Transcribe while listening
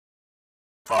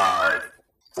5,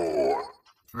 4,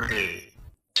 3,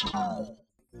 2,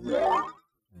 1,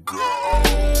 go.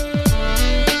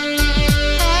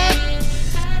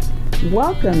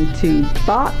 Welcome to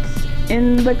Thoughts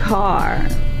in the Car,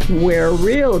 where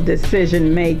real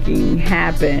decision making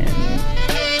happens.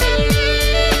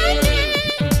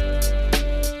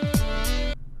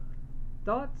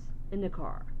 Thoughts in the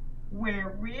Car,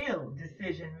 where real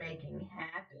decision making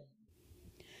happens.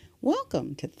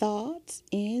 Welcome to Thoughts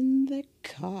in the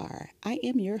Car. I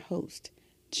am your host,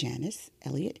 Janice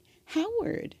Elliott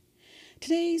Howard.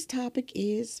 Today's topic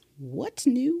is what's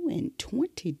new in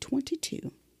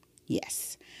 2022.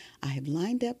 Yes, I have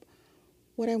lined up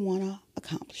what I want to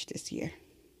accomplish this year.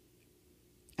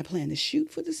 I plan to shoot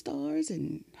for the stars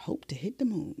and hope to hit the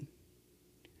moon.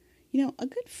 You know, a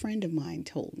good friend of mine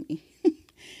told me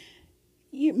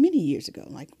many years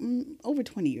ago, over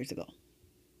 20 years ago,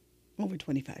 over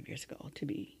 25 years ago to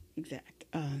be exact.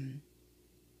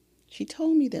 She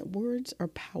told me that words are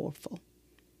powerful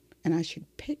and I should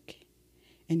pick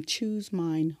and choose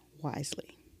mine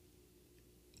wisely.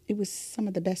 It was some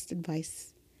of the best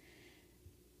advice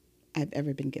I've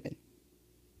ever been given.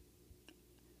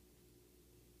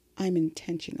 I'm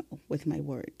intentional with my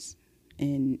words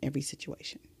in every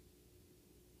situation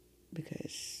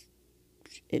because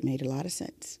it made a lot of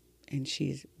sense and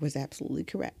she was absolutely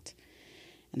correct.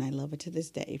 And I love her to this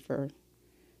day for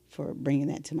bringing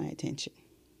that to my attention.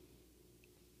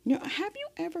 You know, have you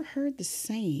ever heard the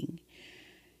saying,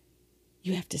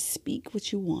 you have to speak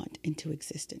what you want into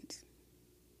existence?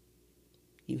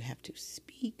 You have to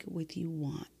speak what you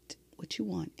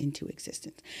want into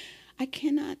existence. I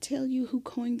cannot tell you who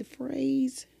coined the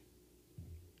phrase,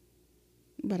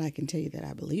 but I can tell you that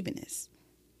I believe in this.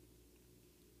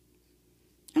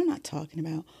 I'm not talking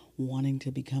about wanting to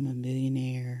become a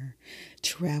millionaire,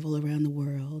 travel around the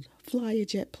world, fly a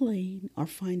jet plane, or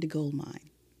find a gold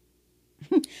mine.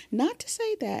 Not to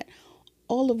say that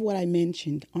all of what I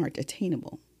mentioned aren't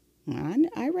attainable.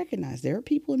 I recognize there are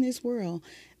people in this world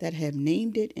that have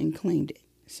named it and claimed it.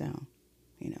 So,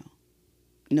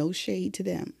 no shade to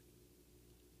them.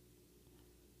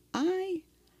 I'm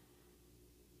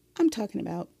talking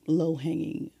about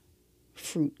low-hanging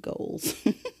fruit goals.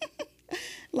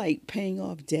 Like paying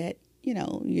off debt,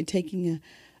 you're taking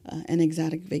an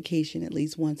exotic vacation at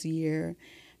least once a year,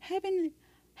 having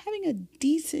a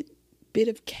decent bit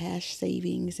of cash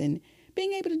savings and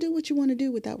being able to do what you want to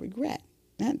do without regret.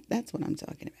 That's what I'm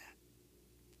talking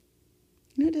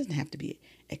about. It doesn't have to be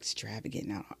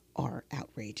extravagant or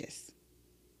outrageous.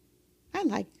 I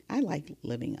like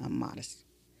living a modest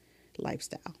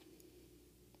lifestyle.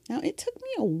 Now, it took me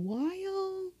a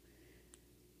while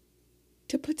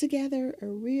to put together a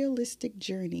realistic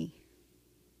journey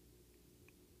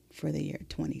for the year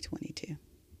 2022.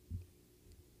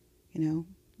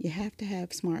 You have to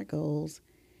have SMART goals.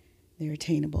 They're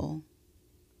attainable,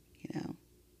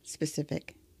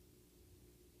 specific,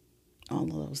 all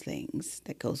of those things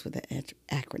that goes with the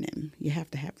acronym. You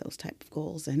have to have those type of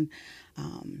goals. And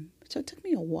so it took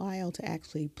me a while to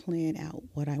actually plan out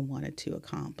what I wanted to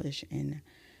accomplish in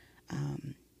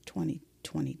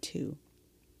 2022.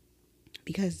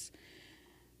 Because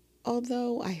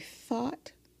although I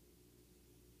thought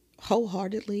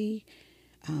wholeheartedly,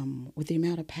 with the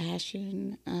amount of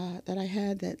passion that I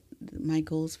had, that my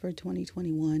goals for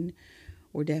 2021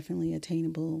 were definitely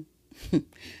attainable,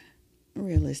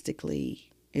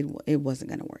 realistically, it wasn't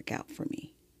going to work out for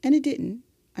me. And it didn't.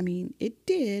 I mean, it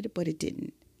did, but it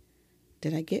didn't.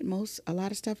 Did I get a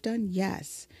lot of stuff done?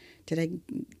 Yes. Did I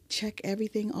check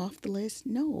everything off the list?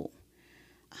 No.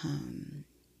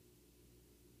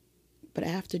 But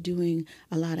after doing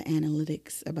a lot of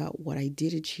analytics about what I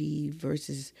did achieve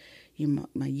versus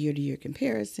my year-to-year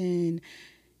comparison,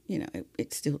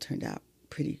 it still turned out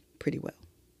pretty well.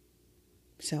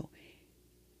 So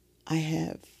I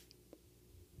have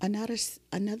another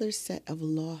set of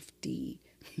lofty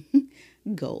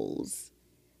goals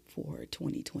for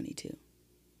 2022.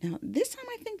 Now, this time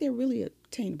I think they're really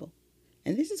attainable.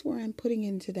 And this is where I'm putting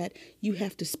into that you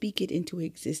have to speak it into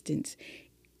existence,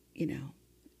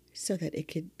 so that it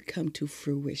could come to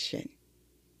fruition.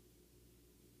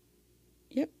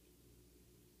 Yep.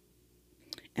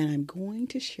 And I'm going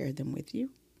to share them with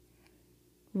you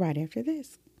right after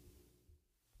this.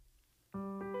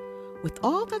 With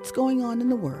all that's going on in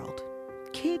the world,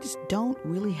 kids don't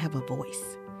really have a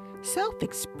voice.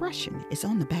 Self-expression is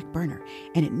on the back burner,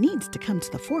 and it needs to come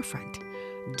to the forefront.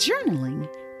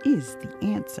 Journaling is the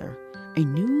Answer, a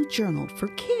new journal for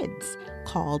kids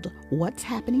called What's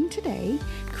Happening Today,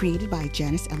 created by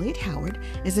Janice Elliott Howard,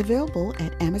 is available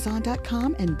at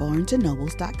Amazon.com and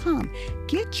BarnesandNobles.com.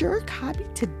 Get your copy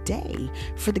today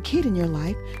for the kid in your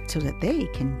life so that they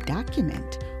can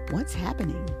document what's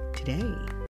happening today.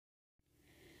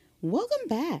 Welcome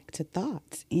back to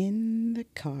Thoughts in the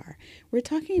Car. We're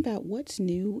talking about what's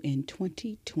new in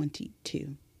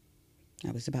 2022. I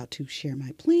was about to share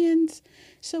my plans,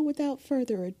 so without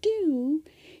further ado,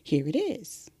 here it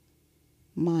is.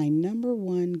 My number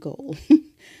one goal.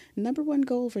 Number one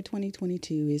goal for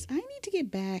 2022 is I need to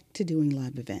get back to doing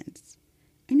live events.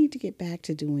 I need to get back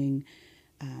to doing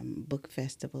book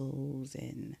festivals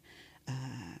and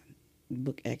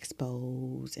book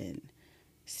expos and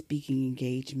speaking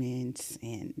engagements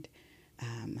and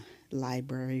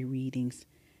library readings.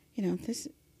 This,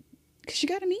 because you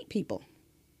got to meet people.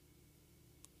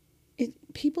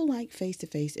 People like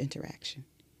face-to-face interaction.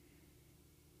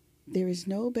 There is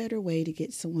no better way to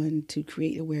get someone to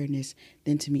create awareness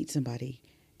than to meet somebody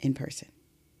in person.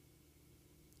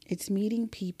 It's meeting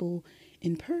people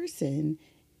in person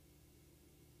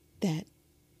that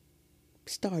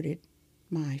started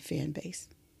my fan base.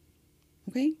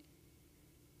 Okay?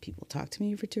 People talk to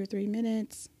me for 2 or 3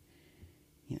 minutes,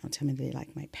 tell me they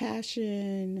like my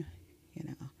passion,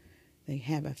 they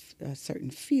have a certain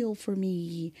feel for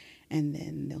me, and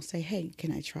then they'll say, hey,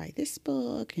 can I try this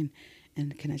book, and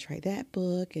can I try that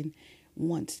book? And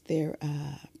once they're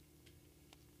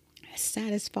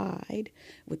satisfied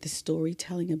with the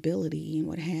storytelling ability and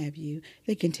what have you,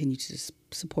 they continue to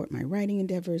support my writing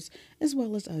endeavors as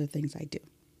well as other things I do.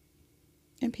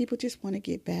 And people just want to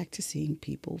get back to seeing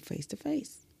people face to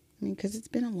face. Because it's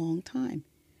been a long time.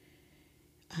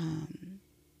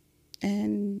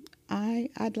 And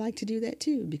I'd like to do that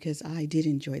too, because I did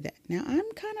enjoy that. Now,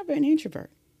 I'm kind of an introvert.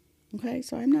 Okay,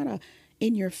 so I'm not a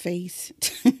in-your-face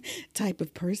type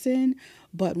of person.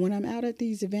 But when I'm out at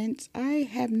these events, I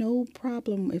have no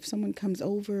problem if someone comes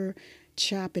over,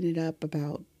 chopping it up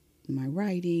about my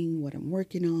writing, what I'm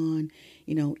working on,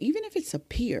 even if it's a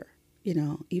peer,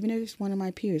 even if it's one of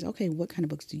my peers. Okay, what kind of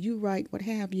books do you write? What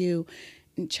have you?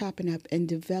 And chopping up and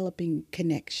developing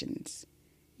connections.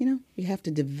 You have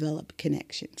to develop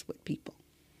connections with people.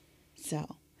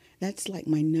 So that's like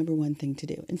my number one thing to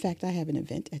do. In fact, I have an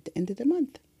event at the end of the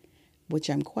month, which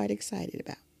I'm quite excited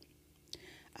about.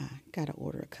 Got to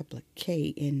order a couple of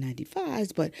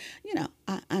KN95s, but,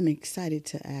 I'm excited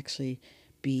to actually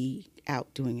be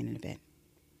out doing an event.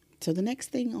 So the next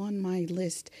thing on my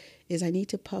list is I need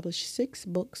to publish 6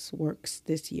 works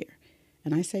this year.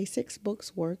 And I say 6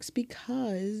 works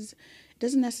because it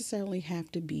doesn't necessarily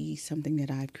have to be something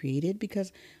that I've created,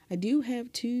 because I do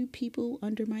have 2 people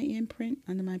under my imprint,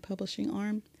 under my publishing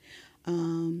arm.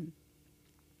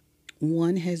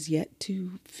 One has yet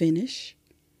to finish,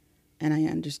 and I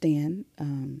understand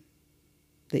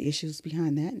the issues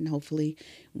behind that, and hopefully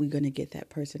we're going to get that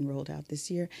person rolled out this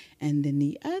year. And then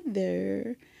the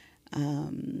other,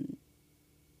 my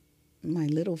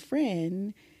little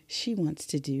friend, she wants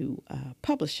to do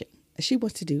publishing. She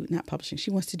wants to do, not publishing,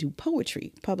 she wants to do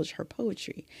poetry, publish her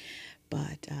poetry.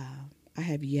 But I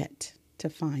have yet to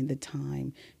find the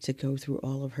time to go through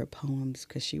all of her poems,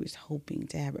 because she was hoping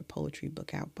to have her poetry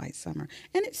book out by summer.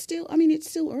 And it's still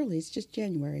early. It's just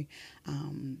January.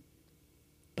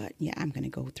 But yeah, I'm going to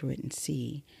go through it and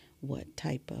see what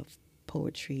type of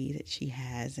poetry that she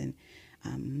has, and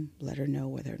let her know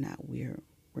whether or not we're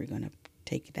going to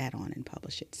take that on and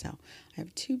publish it. So I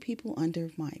have 2 people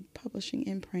under my publishing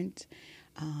imprint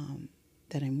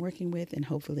that I'm working with, and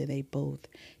hopefully they both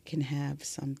can have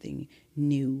something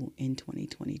new in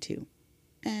 2022.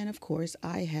 And of course,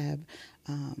 I have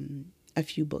a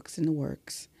few books in the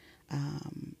works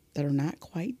that are not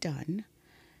quite done,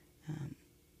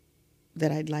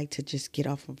 that I'd like to just get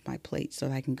off of my plate so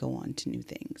that I can go on to new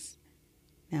things.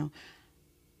 Now,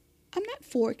 I'm not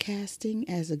forecasting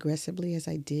as aggressively as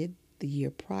I did the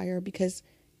year prior, because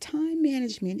time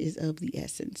management is of the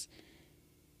essence.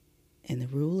 And the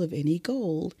rule of any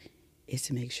goal is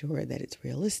to make sure that it's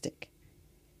realistic.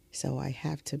 So I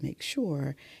have to make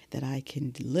sure that I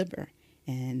can deliver.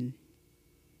 And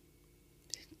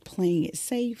playing it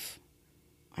safe,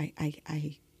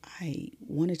 I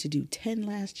wanted to do 10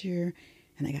 last year,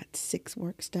 and I got 6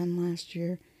 works done last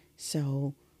year.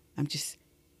 So I'm just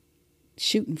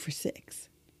shooting for 6.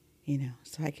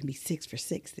 So I can be 6 for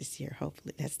 6 this year.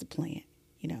 Hopefully that's the plan,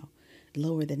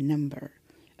 lower the number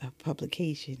of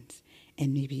publications,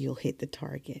 and maybe you'll hit the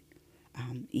target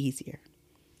easier.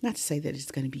 Not to say that it's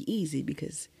going to be easy,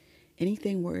 because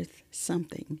anything worth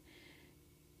something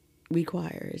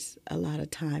requires a lot of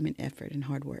time and effort and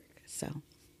hard work. So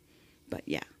But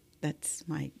yeah, that's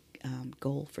my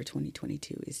goal for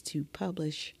 2022 is to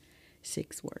publish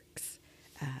 6 works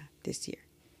this year.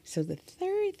 So the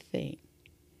third thing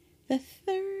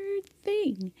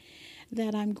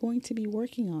that I'm going to be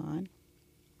working on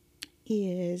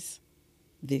is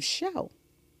this show.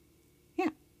 Yeah,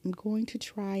 I'm going to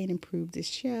try and improve this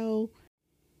show.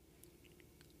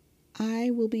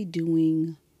 I will be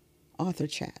doing author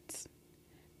chats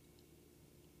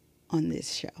on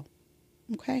this show.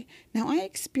 Okay. Now, I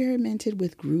experimented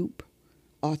with group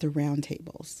author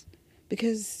roundtables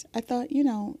because I thought,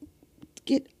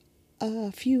 get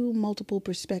a few multiple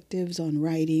perspectives on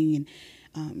writing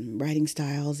and writing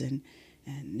styles and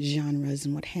genres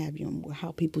and what have you, and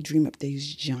how people dream up these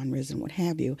genres and what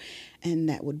have you. And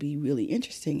that would be really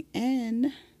interesting.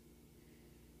 And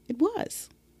it was.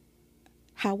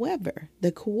 However,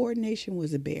 the coordination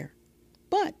was a bear.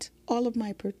 But all of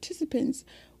my participants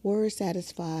were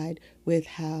satisfied with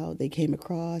how they came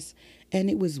across, and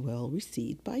it was well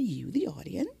received by you, the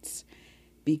audience,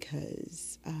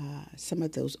 because some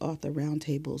of those author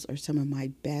roundtables are some of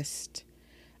my best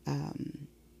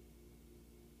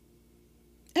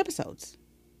episodes.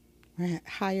 Right?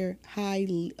 High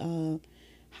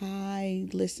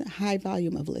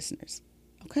volume of listeners.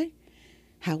 Okay.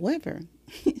 However,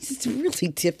 it's really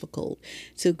difficult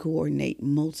to coordinate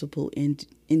multiple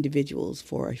individuals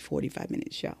for a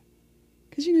 45-minute show.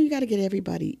 Because, you got to get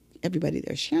everybody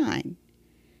their shine.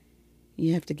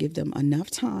 You have to give them enough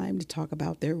time to talk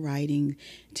about their writing,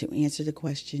 to answer the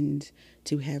questions,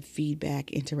 to have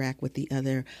feedback, interact with the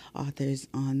other authors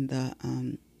on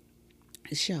the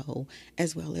show,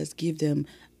 as well as give them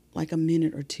like a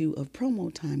minute or two of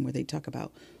promo time where they talk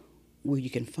about where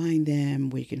you can find them,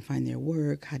 where you can find their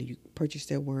work, how do you purchase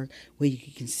their work, where you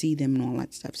can see them and all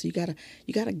that stuff. So you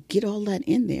gotta get all that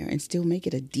in there and still make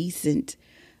it a decent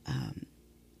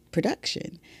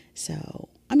production. So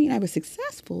I was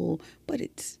successful, but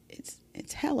it's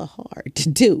hella hard to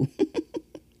do.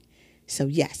 So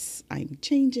yes, I'm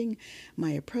changing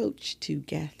my approach to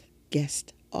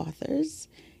guest authors.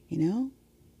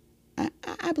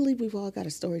 I believe we've all got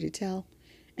a story to tell,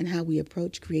 and how we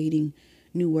approach creating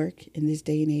new work in this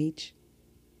day and age.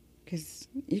 Because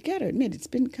you got to admit, it's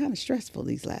been kind of stressful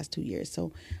these last 2 years.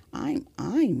 So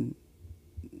I'm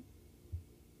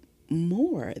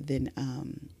more than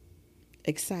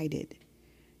excited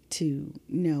to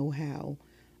know how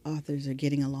authors are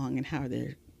getting along and how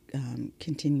they're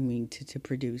continuing to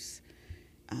produce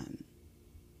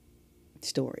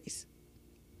stories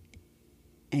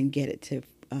and get it to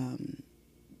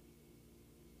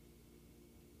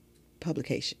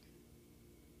publication.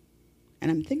 And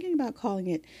I'm thinking about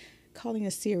calling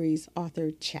a series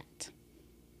Author Chat.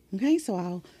 Okay, so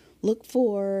I'll look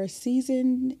for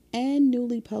seasoned and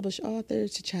newly published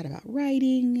authors to chat about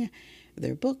writing,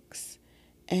 their books,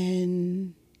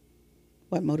 and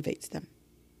what motivates them,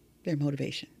 their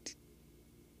motivations.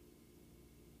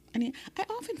 I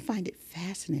often find it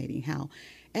fascinating how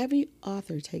every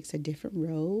author takes a different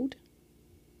road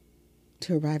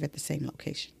to arrive at the same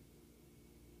location.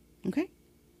 Okay?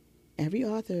 Every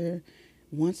author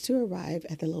wants to arrive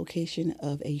at the location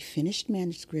of a finished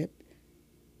manuscript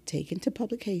taken to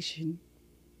publication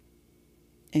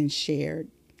and shared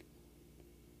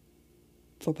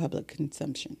for public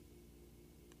consumption.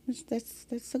 That's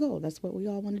the goal. That's what we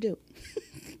all want to do.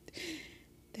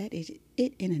 That is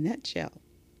it in a nutshell.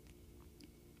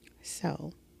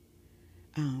 So,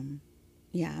 I'm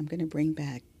going to bring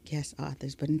back guest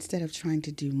authors, but instead of trying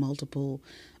to do multiple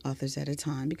authors at a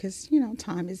time, because,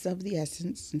 time is of the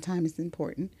essence and time is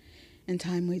important and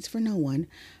time waits for no one,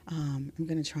 I'm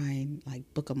going to try and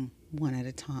book them one at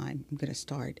a time. I'm going to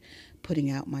start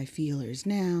putting out my feelers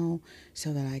now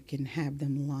so that I can have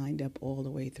them lined up all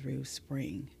the way through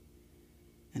spring.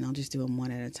 And I'll just do them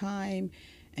one at a time,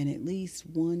 and at least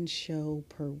one show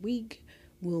per week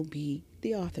will be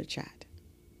the author chat.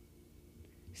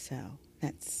 So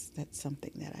that's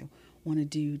something that I want to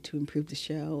do to improve the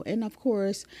show. And of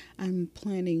course, I'm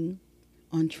planning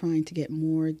on trying to get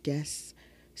more guest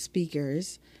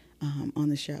speakers on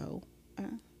the show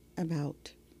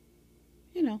about,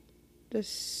 the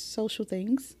social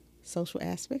things, social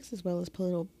aspects, as well as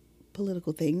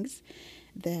political things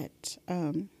that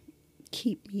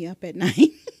keep me up at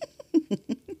night.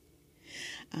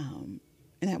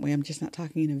 And that way I'm just not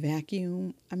talking in a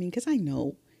vacuum. Because I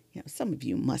know, some of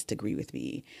you must agree with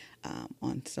me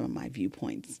on some of my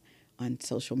viewpoints on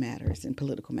social matters and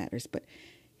political matters. But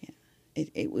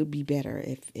it would be better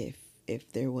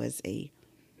if there was a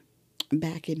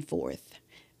back and forth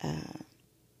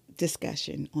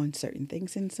discussion on certain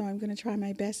things. And so I'm going to try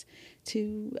my best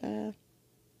to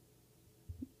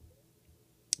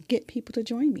get people to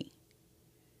join me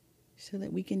so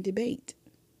that we can debate.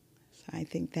 So I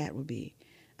think that would be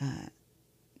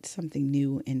something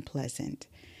new and pleasant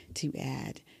to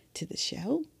add to the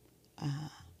show.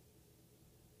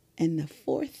 And the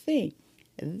fourth thing,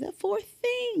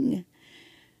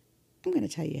 I'm going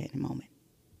to tell you in a moment.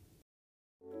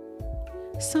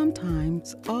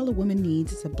 Sometimes all a woman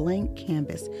needs is a blank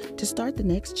canvas to start the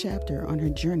next chapter on her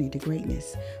journey to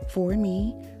greatness. For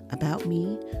Me, About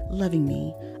Me, Loving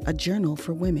Me, A Journal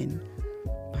for Women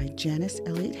by Janice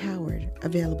Elliott Howard,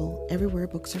 available everywhere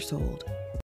books are sold.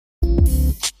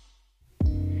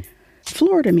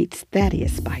 Florida meets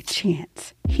Thaddeus by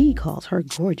chance. He calls her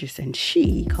gorgeous and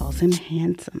she calls him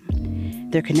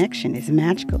handsome. Their connection is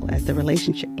magical as the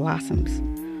relationship blossoms.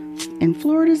 In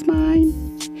Florida's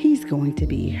mind, he's going to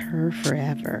be her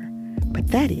forever. But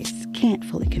Thaddeus can't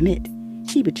fully commit.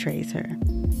 He betrays her.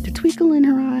 The twinkle in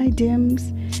her eye dims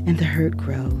and the hurt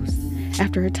grows.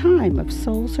 After a time of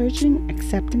soul-searching,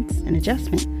 acceptance, and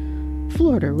adjustment,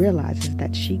 Florida realizes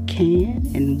that she can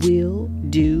and will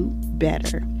do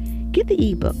better. Get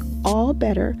the ebook, All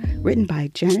Better, written by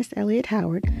Janice Elliott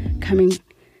Howard, coming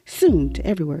soon to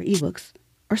everywhere ebooks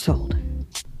are sold.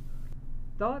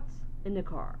 Thoughts in the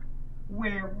Car,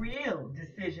 where real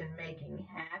decision-making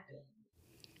happens.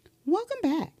 Welcome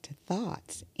back to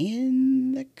Thoughts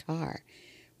in the Car.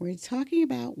 We're talking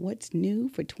about what's new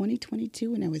for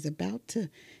 2022, and I was about to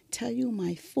tell you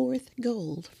my fourth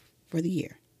goal for the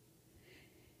year.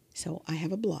 So I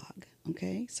have a blog,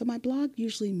 okay? So my blog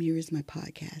usually mirrors my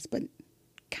podcast, but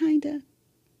kinda,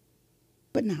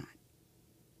 but not.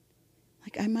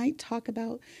 Like I might talk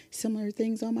about similar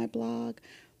things on my blog,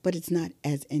 but it's not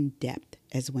as in-depth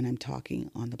as when I'm talking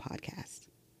on the podcast,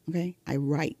 okay? I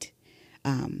write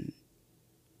on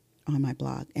my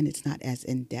blog, and it's not as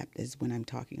in-depth as when I'm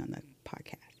talking on the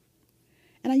podcast.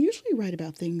 And I usually write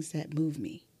about things that move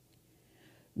me.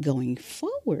 Going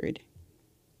forward,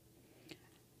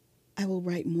 I will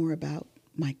write more about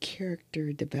my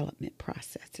character development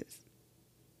processes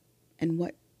and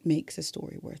what makes a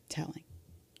story worth telling.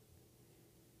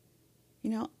 You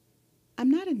know, I'm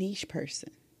not a niche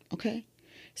person, okay?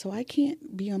 So I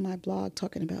can't be on my blog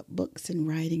talking about books and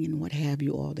writing and what have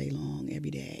you all day long,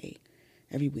 every day,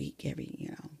 every week,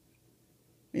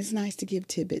 It's nice to give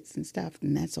tidbits and stuff,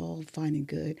 and that's all fine and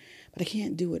good, but I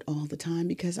can't do it all the time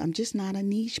because I'm just not a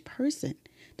niche person.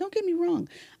 Don't get me wrong.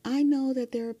 I know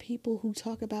that there are people who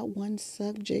talk about one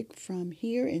subject from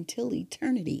here until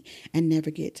eternity and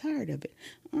never get tired of it.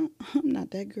 I'm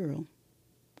not that girl,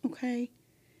 okay?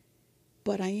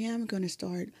 But I am going to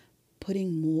start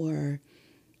putting more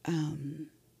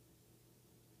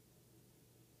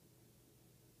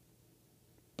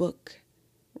book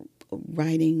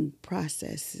writing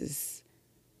processes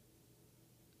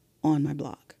on my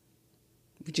blog,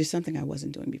 which is something I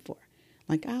wasn't doing before.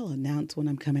 Like I'll announce when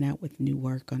I'm coming out with new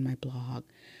work on my blog.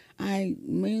 I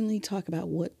mainly talk about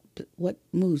what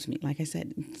moves me. Like I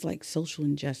said, it's like social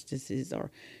injustices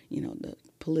or, the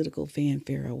political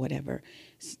fanfare or whatever.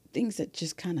 Things that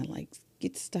just kind of like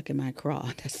get stuck in my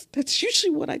craw. That's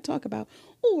usually what I talk about.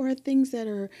 Or things that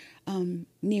are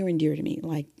near and dear to me.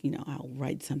 Like, I'll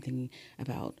write something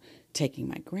about taking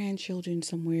my grandchildren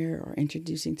somewhere or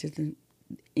introducing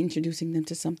them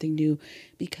to something new,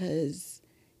 because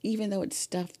even though it's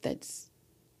stuff that's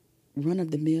run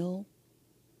of the mill,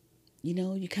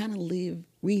 you kind of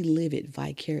relive it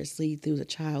vicariously through the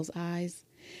child's eyes.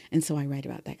 And so I write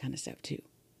about that kind of stuff too.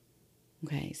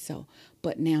 Okay,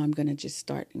 but now I'm going to just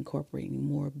start incorporating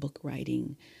more book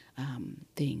writing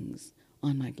things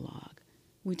on my blog,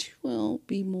 which will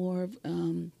be more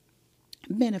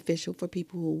beneficial for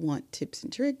people who want tips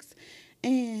and tricks,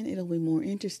 and it'll be more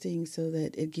interesting so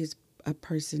that it gives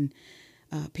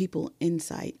people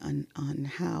insight on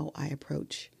how I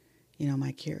approach,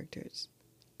 my characters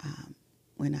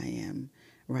when I am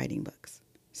writing books.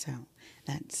 So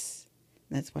that's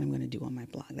what I'm going to do on my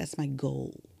blog. That's my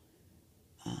goal,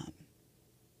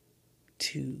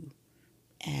 to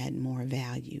add more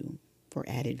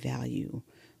added value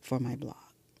for my blog.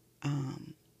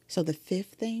 So the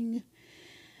fifth thing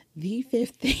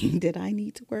that I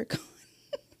need to work on,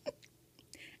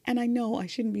 and I know I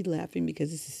shouldn't be laughing because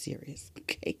this is serious,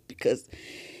 okay? Because,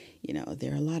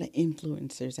 there are a lot of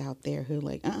influencers out there who are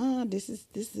like, this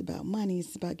is about money.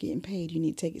 It's about getting paid. You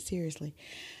need to take it seriously.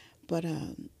 But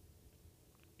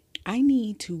I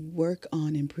need to work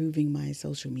on improving my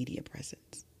social media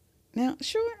presence. Now,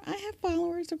 sure, I have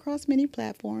followers across many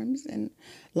platforms and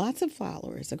lots of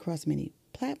followers across many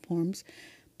platforms,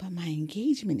 but my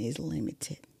engagement is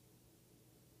limited.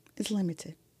 It's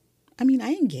limited. I mean,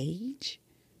 I engage,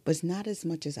 but it's not as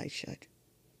much as I should.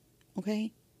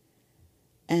 Okay?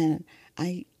 And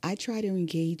I try to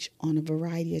engage on a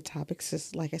variety of topics.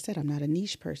 'Cause like I said, I'm not a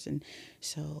niche person.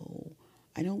 So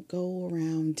I don't go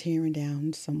around tearing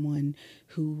down someone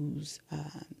who's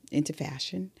into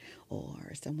fashion,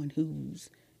 or someone who's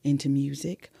into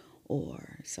music,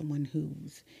 or someone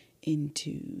who's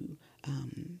into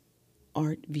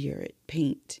art, via it,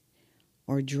 paint,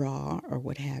 or draw, or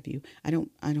what have you. I don't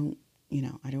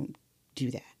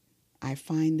do that. I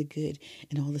find the good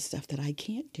in all the stuff that I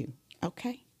can't do.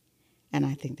 Okay? And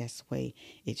I think that's the way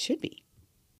it should be.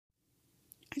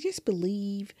 I just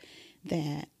believe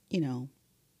that,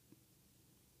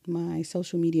 my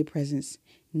social media presence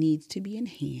needs to be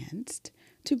enhanced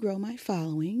to grow my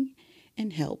following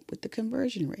and help with the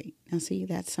conversion rate. Now, see,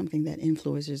 that's something that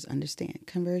influencers understand.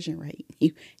 Conversion rate.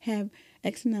 You have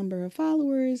X number of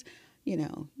followers,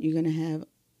 you're going to have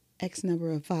X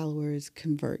number of followers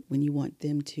convert when you want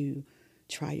them to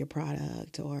try your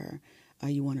product, or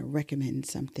you want to recommend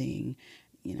something,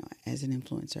 as an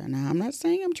influencer. Now, I'm not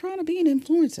saying I'm trying to be an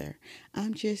influencer.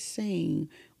 I'm just saying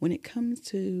when it comes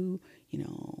to,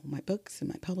 my books and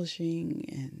my publishing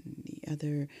and the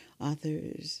other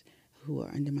authors who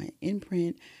are under my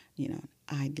imprint,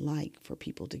 I'd like for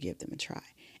people to give them a try.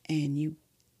 And you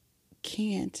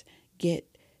can't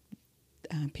get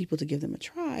people to give them a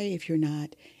try if you're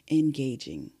not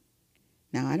engaging.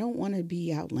 Now, I don't want to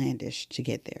be outlandish to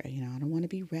get there. I don't want to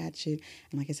be ratchet.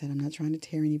 And like I said, I'm not trying to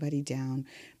tear anybody down,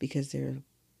 because there are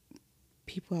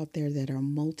people out there that are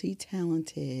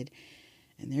multi-talented,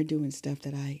 and they're doing stuff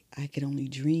that I could only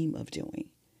dream of doing.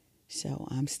 So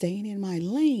I'm staying in my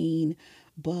lane,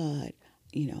 but,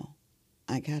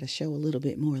 I got to show a little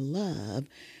bit more love,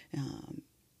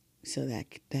 so that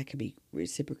could be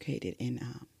reciprocated in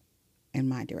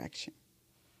my direction.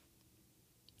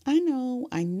 I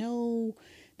know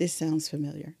this sounds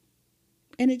familiar,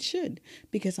 and it should,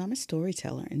 because I'm a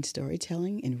storyteller, and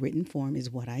storytelling in written form is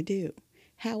what I do.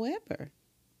 However,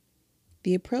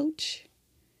 the approach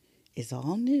is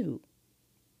all new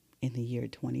in the year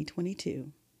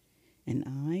 2022, and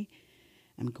I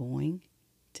am going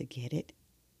to get it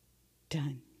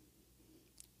done.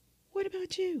 What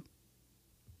about you?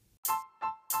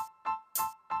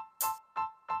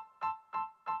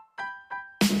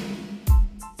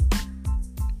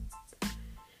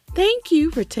 Thank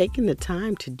you for taking the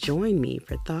time to join me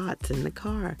for Thoughts in the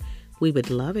Car. We would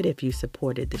love it if you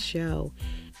supported the show.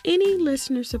 Any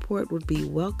listener support would be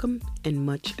welcome and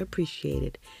much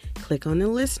appreciated. Click on the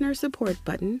listener support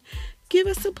button, give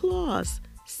us applause,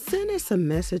 send us a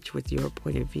message with your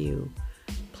point of view.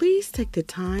 Please take the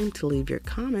time to leave your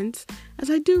comments, as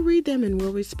I do read them and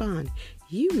will respond.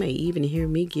 You may even hear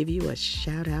me give you a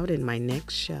shout out in my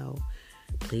next show.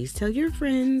 Please tell your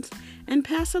friends and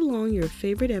pass along your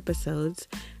favorite episodes,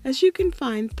 as you can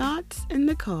find Thoughts in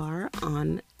the Car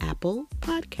on Apple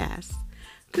Podcasts.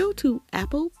 Go to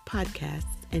Apple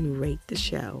Podcasts and rate the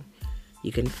show.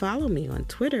 You can follow me on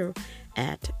Twitter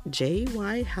at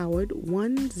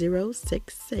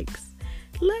JYHoward1066.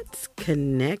 Let's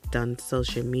connect on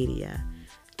social media.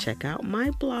 Check out my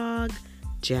blog,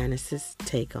 Janice's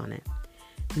Take on It.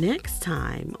 Next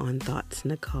time on Thoughts in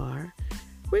the Car,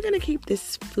 we're going to keep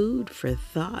this food for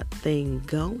thought thing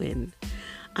going.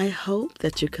 I hope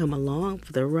that you come along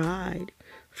for the ride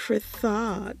for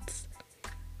thoughts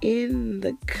in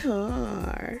the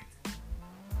car.